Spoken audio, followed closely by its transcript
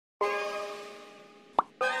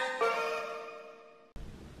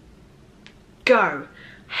go.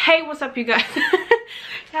 Hey, what's up you guys?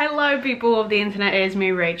 Hello people of the internet, it is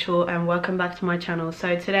me Rachel and welcome back to my channel.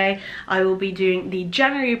 So today I will be doing the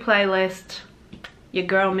January playlist. Your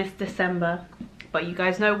girl missed December, but you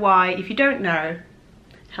guys know why. If you don't know,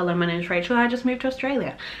 hello, my name is Rachel and I just moved to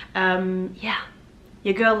Australia. Yeah,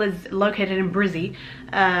 your girl is located in Brizzy,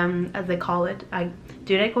 as they call it.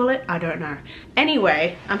 Do they call it? I don't know.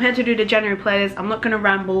 Anyway, I'm here to do the January playlist. I'm not gonna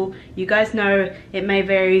ramble. You guys know it may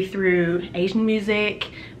vary through Asian music,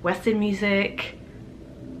 Western music.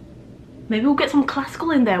 Maybe we'll get some classical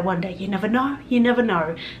in there one day. You never know. You never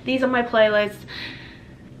know. These are my playlists.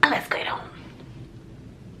 Let's get on.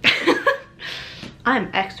 I'm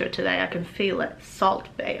extra today. I can feel it. Salt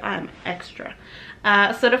Bay. I am extra.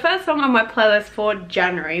 So the first song on my playlist for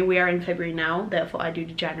January. We are in February now, therefore I do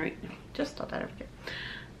the January. Just thought that everything.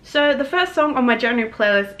 So the first song on my January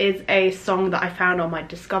playlist is a song that I found on my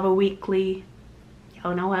Discover Weekly.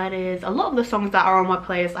 Y'all know what it is. A lot of the songs that are on my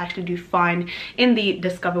playlist I actually do find in the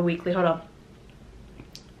Discover Weekly. Hold on.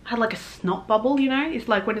 I had like a snot bubble, you know? It's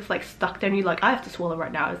like when it's like stuck down, you like, I have to swallow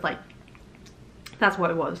right now. It's like, that's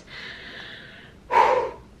what it was.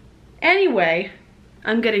 Anyway,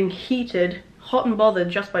 I'm getting heated, hot and bothered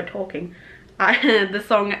just by talking. The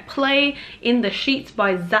song Play in the Sheets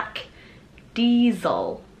by Zach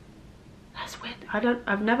Diesel. That's weird.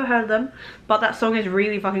 I've never heard them, but that song is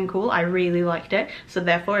really fucking cool. I really liked it, so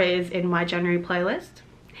therefore it is in my January playlist.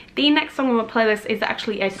 The next song on my playlist is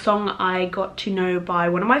actually a song I got to know by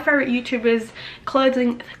one of my favorite YouTubers, Close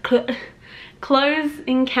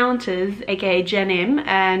Encounters, aka JAMMMMZZ,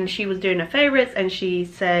 and she was doing her favorites and she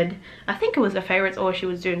said, I think it was her favorites, or she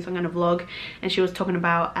was doing some kind of vlog, and she was talking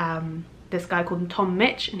about this guy called Tom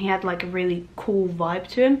Mitch, and he had like a really cool vibe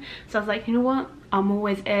to him. So I was like, you know what, I'm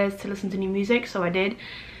always airs to listen to new music, so I did,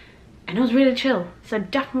 and it was really chill. So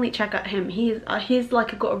definitely check out him. He's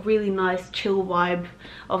like got a really nice chill vibe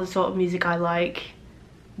of the sort of music I like.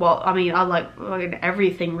 Well, I mean, I like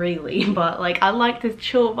everything really, but like I like this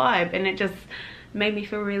chill vibe, and it just made me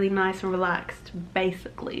feel really nice and relaxed,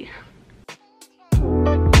 basically.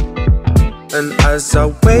 And as I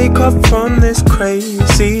wake up from this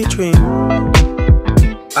crazy dream,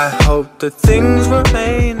 I hope that things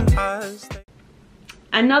remain as they...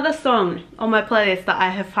 Another song on my playlist that I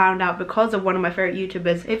have found out because of one of my favorite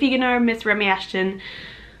YouTubers. If you know Miss Remy Ashton,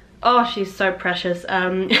 oh, she's so precious.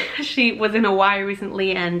 She was in Hawaii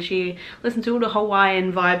recently and she listened to all the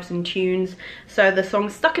Hawaiian vibes and tunes. So the song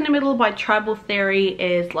Stuck in the Middle by Tribal Theory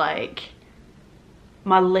is like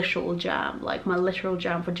my literal jam. Like my literal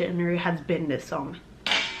jam for January has been this song.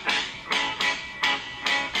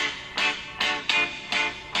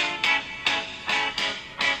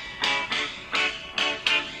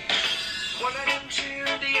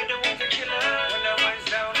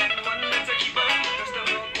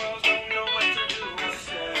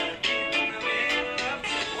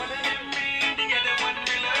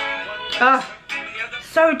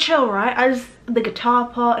 So chill, right? The guitar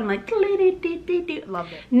part and like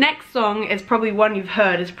love it. Next song is probably one you've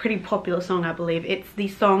heard. It's a pretty popular song, I believe. It's the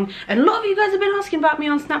song, and a lot of you guys have been asking about me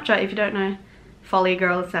on Snapchat. If you don't know, follow your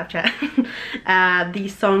girl on Snapchat. The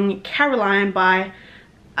song Caroline by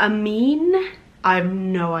Amin. I have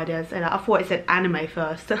no idea how to say that. I thought it said anime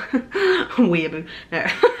first. Weeaboo. No.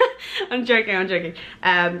 I'm joking.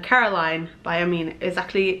 Caroline by Amin is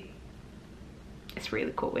actually, it's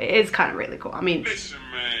really cool. It is kind of really cool. I mean, listen,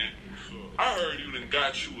 man, I heard you done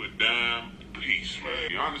got you a dime piece, man.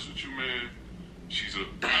 Be honest with you, man, she's a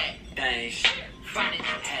bang, funny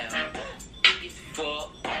as hell. It's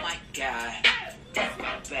full, oh my god, that's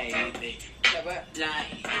my baby.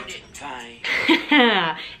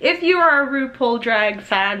 If you are a RuPaul drag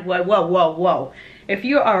fan, whoa. If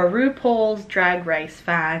you are a RuPaul's Drag Race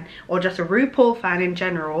fan, or just a RuPaul fan in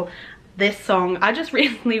general, this song, I just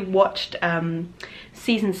recently watched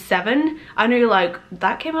season 7. I know, like,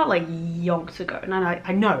 that came out like yonks ago, and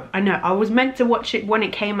I know I was meant to watch it when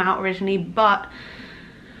it came out originally, but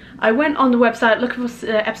I went on the website looking for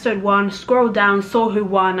episode 1, scrolled down, saw who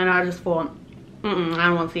won, and I just thought, I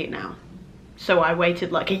don't want to see it now. So I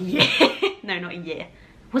waited like a year. No, not a year.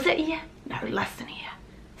 Was it a year? No, less than a year.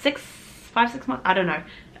 5, 6 months? I don't know.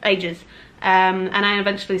 Ages. And I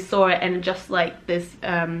eventually saw it, and just like this,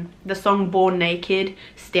 the song Born Naked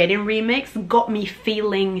stadium remix got me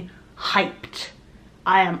feeling hyped.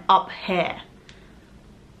 I am up here.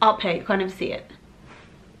 Up here, you can't even see it.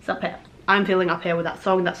 It's up here. I'm feeling up here with that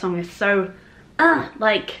song. That song is so,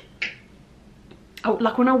 like, oh,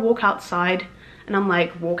 like when I walk outside and I'm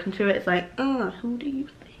like walking to it, it's like, who do you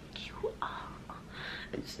think you are?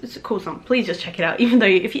 It's a cool song. Please just check it out. Even though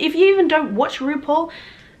if you even don't watch RuPaul,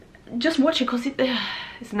 just watch it because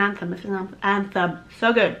it's an anthem. It's an anthem.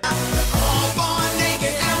 So good.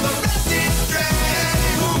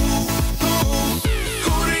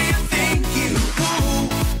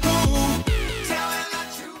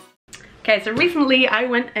 Okay, so recently I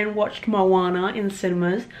went and watched Moana in the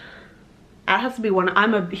cinemas. It has to be one.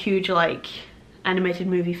 I'm a huge like animated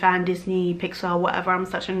movie fan, Disney, Pixar, whatever. I'm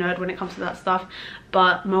such a nerd when it comes to that stuff.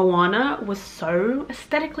 But Moana was so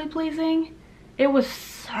aesthetically pleasing. It was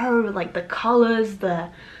so like the colors, the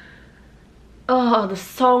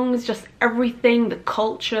songs, just everything, the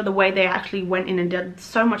culture, the way they actually went in and did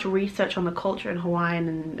so much research on the culture in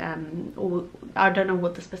Hawaiian and I don't know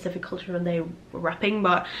what the specific culture they were rapping,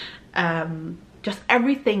 but just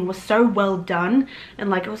everything was so well done, and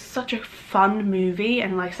like it was such a fun movie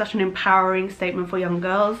and like such an empowering statement for young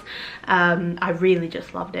girls. I really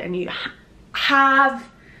just loved it, and you have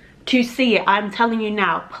to see it. I'm telling you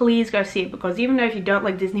now, please go see it, because even though if you don't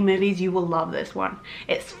like Disney movies, you will love this one.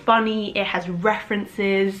 It's funny, it has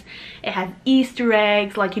references, it has Easter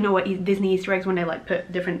eggs, like you know what Disney Easter eggs when they like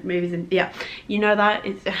put different movies in, yeah, you know that.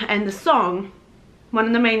 And the song, one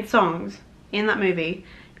of the main songs in that movie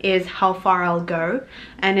is How Far I'll Go,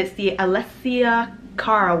 and it's the Alessia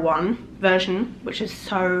Cara version, which is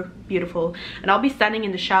so beautiful. And I'll be standing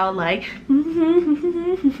in the shower like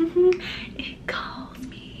it calls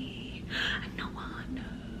me and no one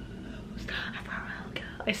knows how far I'll go.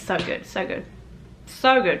 It's so good, so good,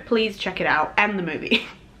 so good. Please check it out, and the movie.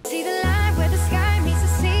 See the line where the sky meets the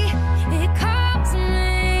sea. It calls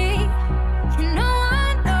me. No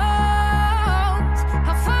one knows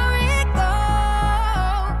how far it goes.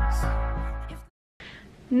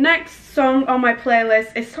 Next song on my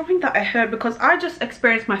playlist is something that I heard because I just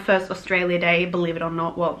experienced my first Australia Day, believe it or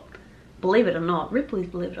not. Well, believe it or not, Ripley's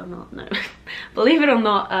believe it or not, no. Believe it or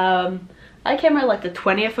not, I came out like the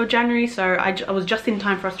 20th of January, so I was just in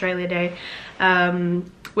time for Australia Day,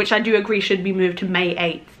 which I do agree should be moved to May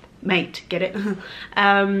 8th. Mate, get it?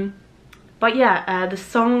 But yeah, the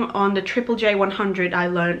song on the Triple J 100 I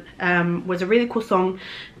learned was a really cool song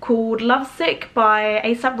called Lovesick by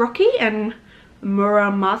A$AP Rocky and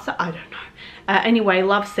Muramasa, I don't know. Anyway,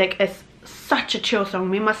 Lovesick is such a chill song.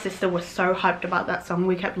 Me and my sister were so hyped about that song.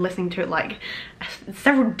 We kept listening to it like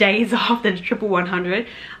several days after the Triple 100.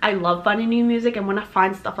 I love finding new music, and when I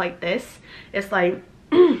find stuff like this, it's like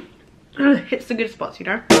hits the good spots, you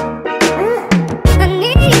know. I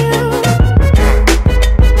need you.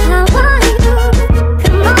 I want you.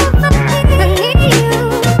 Come over. I need you.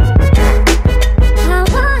 I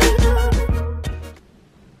want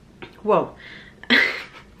you. Whoa.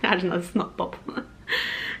 I don't know, it's not pop.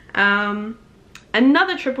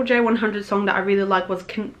 Another Triple J 100 song that I really like was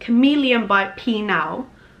Chameleon by P Now.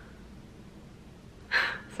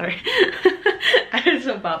 Sorry. It's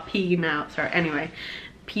about P Now. Sorry, anyway.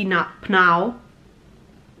 Pnow.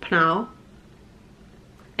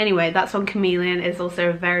 Anyway, that song Chameleon is also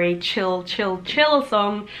a very chill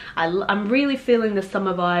song. I'm really feeling the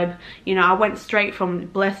summer vibe. You know, I went straight from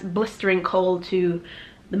blistering cold to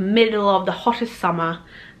the middle of the hottest summer.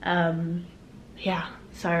 Yeah,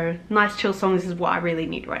 so nice chill songs is what I really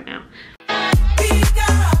need right now.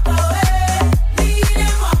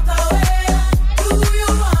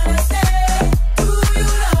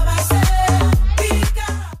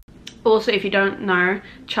 Also, if you don't know,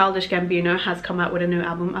 Childish Gambino has come out with a new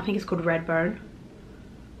album. I think it's called Redbone.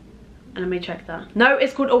 And let me check that. No,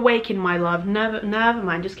 it's called Awaken My Love. Never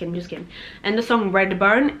mind, just kidding. And the song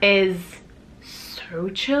Redbone is so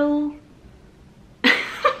chill.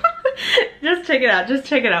 Just check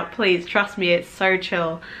it out, please. Trust me, it's so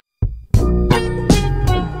chill.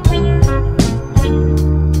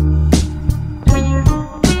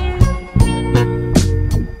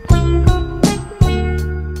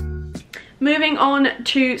 Moving on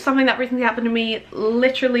to something that recently happened to me,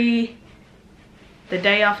 literally the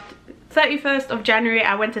day after 31st of January,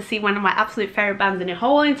 I went to see one of my absolute favorite bands in the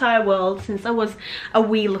whole entire world since I was a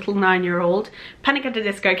wee little 9-year-old. Panic at the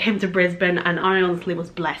Disco came to Brisbane, and I honestly was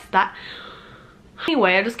blessed.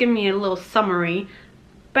 Anyway, I'll just give you a little summary.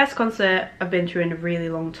 Best concert I've been to in a really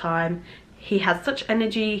long time. He has such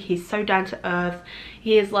energy, he's so down to earth.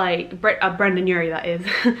 He is like Brendan Urie, that is.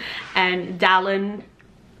 And Dallin,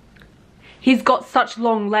 he's got such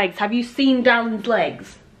long legs. Have you seen Dallin's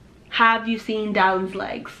legs? Have you seen Dallin's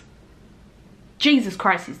legs? Jesus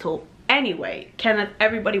Christ, he's tall. Anyway, Kenneth,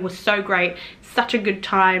 everybody was so great. Such a good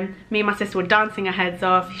time. Me and my sister were dancing our heads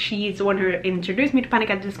off. She's the one who introduced me to Panic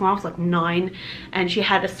at the Disco when I was like 9. And she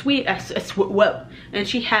had and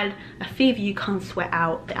she had a Fever You Can't Sweat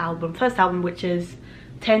Out, the album. First album, which is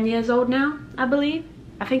 10 years old now, I believe.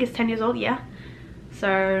 I think it's 10 years old, yeah.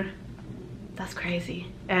 So That's crazy.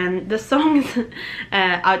 And the songs,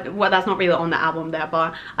 well, that's not really on the album there,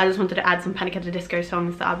 but I just wanted to add some Panic! At the Disco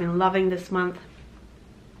songs that I've been loving this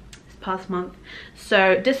past month.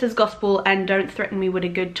 So This Is Gospel and Don't Threaten Me With a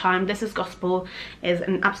Good Time. This Is Gospel is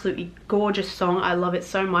an absolutely gorgeous song. I love it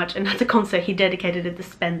so much, and at the concert he dedicated it to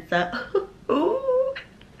Spencer.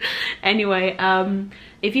 Anyway,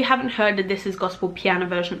 if you haven't heard the This Is Gospel piano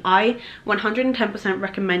version, I 110%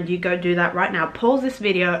 recommend you go do that right now. Pause this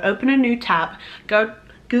video, open a new tab, go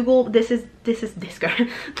Google This Is Disco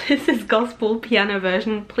This Is Gospel piano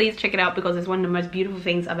version. Please check it out because it's one of the most beautiful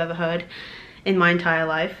things I've ever heard in my entire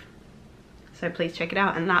life. So please check it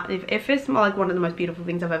out. And that if it's like one of the most beautiful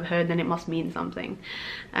things I've ever heard, then it must mean something.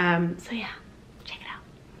 So yeah, check it out.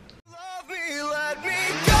 Love me, let me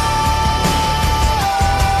go.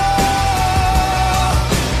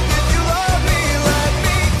 If you love me, let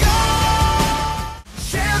me go.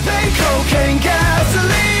 Champagne, cocaine,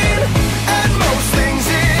 gasoline, and most things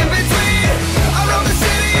in between. Around the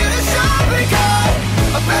city in a shopping cart,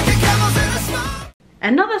 a pack of camels in a smoke.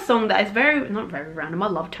 Another song that is not very random, I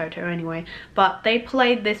love Toto anyway, but they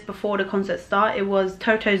played this before the concert start. It was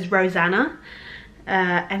Toto's Rosanna,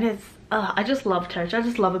 and it's, I just love Toto. I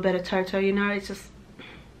just love a bit of Toto, you know, it's just,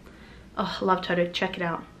 oh, I love Toto, check it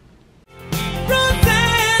out.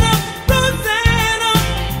 Rosanna, Rosanna,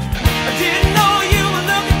 I didn't know you were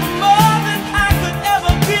looking for more than I could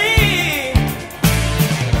ever be.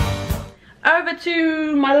 Over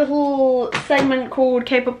to my little segment called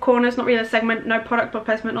K-pop Corner. It's not really a segment, no product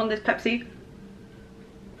placement on this Pepsi.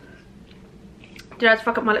 Did I just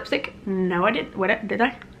fuck up my lipstick? No, I didn't. Wait, did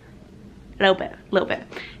I? A little bit.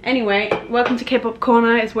 Anyway, welcome to K-pop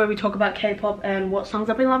Corner. It's where we talk about K-pop and what songs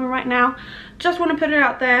I've been loving right now. Just want to put it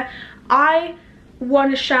out there. I want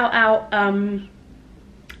to shout out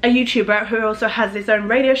a YouTuber who also has his own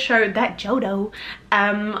radio show, That Jodo.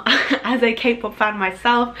 As a K-pop fan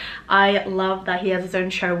myself, I love that he has his own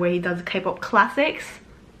show where he does K-pop classics.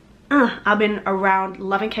 I've been around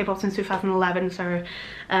loving K-pop since 2011, so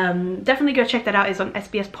definitely go check that out. It's on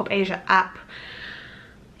SBS Pop Asia app.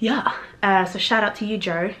 Yeah, so shout out to you,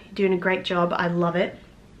 Joe. You're doing a great job. I love it.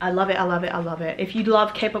 I love it, I love it, I love it. If you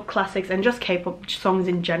love K-pop classics and just K-pop songs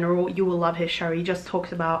in general, you will love his show. He just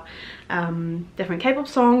talks about different K-pop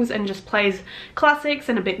songs and just plays classics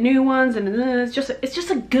and a bit new ones, and it's just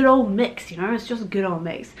a good old mix, you know. It's just a good old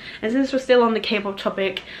mix. And since we're still on the K-pop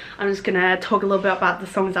topic, I'm just gonna talk a little bit about the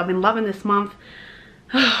songs I've been loving this month.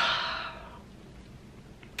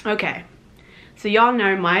 Okay. So y'all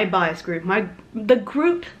know my bias group, the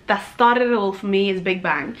group that started it all for me is Big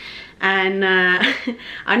Bang. And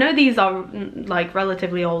I know these are like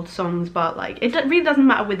relatively old songs, but like it really doesn't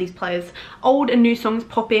matter with these players. Old and new songs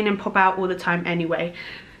pop in and pop out all the time anyway.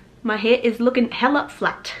 My hair is looking hella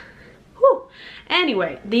flat. Whew.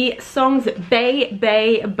 Anyway, the songs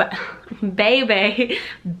Baby by Big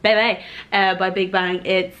Bang,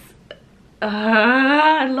 it's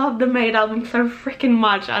I love the Made album so freaking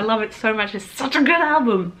much. I love it so much. It's such a good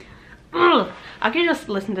album. Ugh. I could just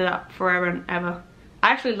listen to that forever and ever. I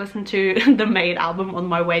actually listened to the Made album on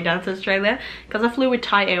my way down to Australia because I flew with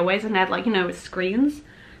Thai Airways and they had, like, you know, with screens.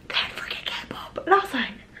 They had freaking K-pop. And I was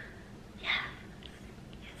like, yeah.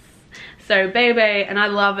 Yes. So Baby, and I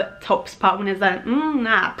love Top's part when it's like,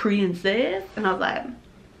 nah, princess. And I was like,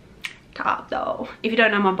 top though. If you don't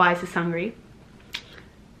know, my bias is Sangri.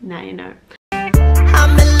 Now you know.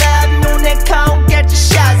 I'm in love, 눈에 come get your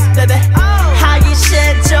shots, baby. 하기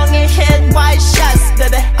실종의 hit white shots,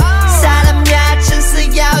 baby. 사람야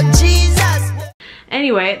주세요, Jesus.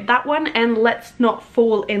 Anyway, that one and Let's Not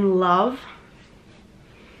Fall in Love.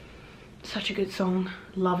 Such a good song.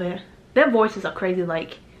 Love it. Their voices are crazy.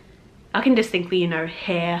 Like, I can distinctly, you know,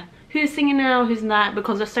 hear who's singing now, who's not,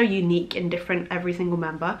 because they're so unique and different, every single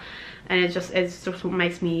member. And it's just what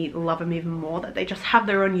makes me love them even more, that they just have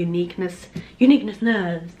their own uniqueness,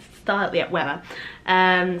 style, yeah, whatever.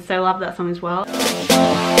 So I love that song as well.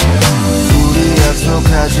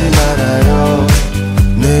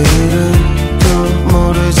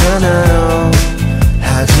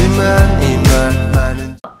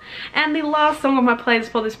 And the last song on my playlist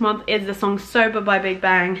for this month is the song Sober by Big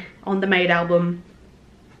Bang on the Made album.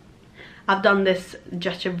 I've done this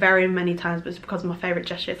gesture very many times, but it's because my favorite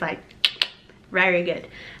gesture. It's like very good.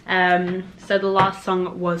 So the last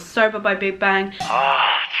song was Sober by Big Bang.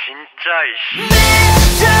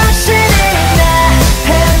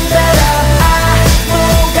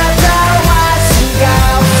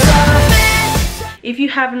 If you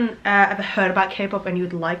haven't ever heard about K-pop and you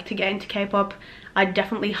would like to get into K-pop, I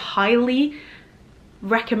definitely highly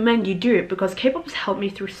recommend you do it, because K-pop has helped me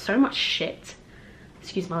through so much shit.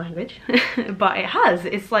 excuse my language. But it has.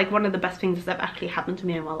 It's like one of the best things that's actually happened to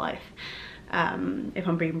me in my life. If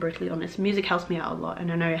I'm being brutally honest, music helps me out a lot,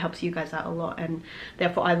 and I know it helps you guys out a lot, and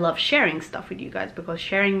therefore I love sharing stuff with you guys, because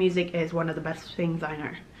sharing music is one of the best things I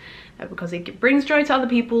know, because it brings joy to other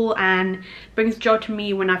people and brings joy to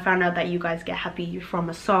me when I found out that you guys get happy from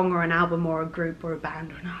a song or an album or a group or a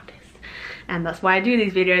band or an artist. And that's why I do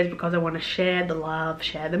these videos, because I want to share the love,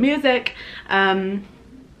 share the music.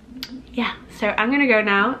 Yeah, so I'm gonna go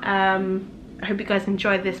now. I hope you guys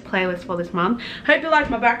enjoyed this playlist for this month. Hope you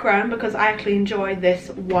like my background, because I actually enjoy this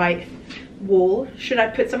white wall. Should I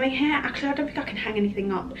put something here? Actually, I don't think I can hang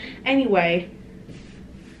anything up. Anyway,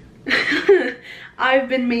 I've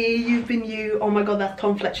been me, you've been you. Oh my god, that's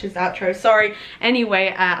Tom Fletcher's outro. Sorry.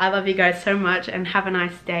 Anyway, I love you guys so much, and have a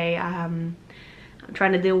nice day. I'm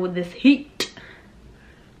trying to deal with this heat,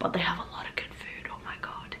 but they have a lot of good food. Oh my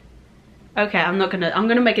god. Okay, I'm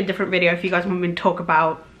gonna make a different video if you guys want me to talk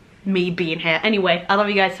about me being here. Anyway, I love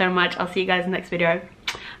you guys so much. I'll see you guys in the next video.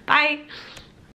 Bye.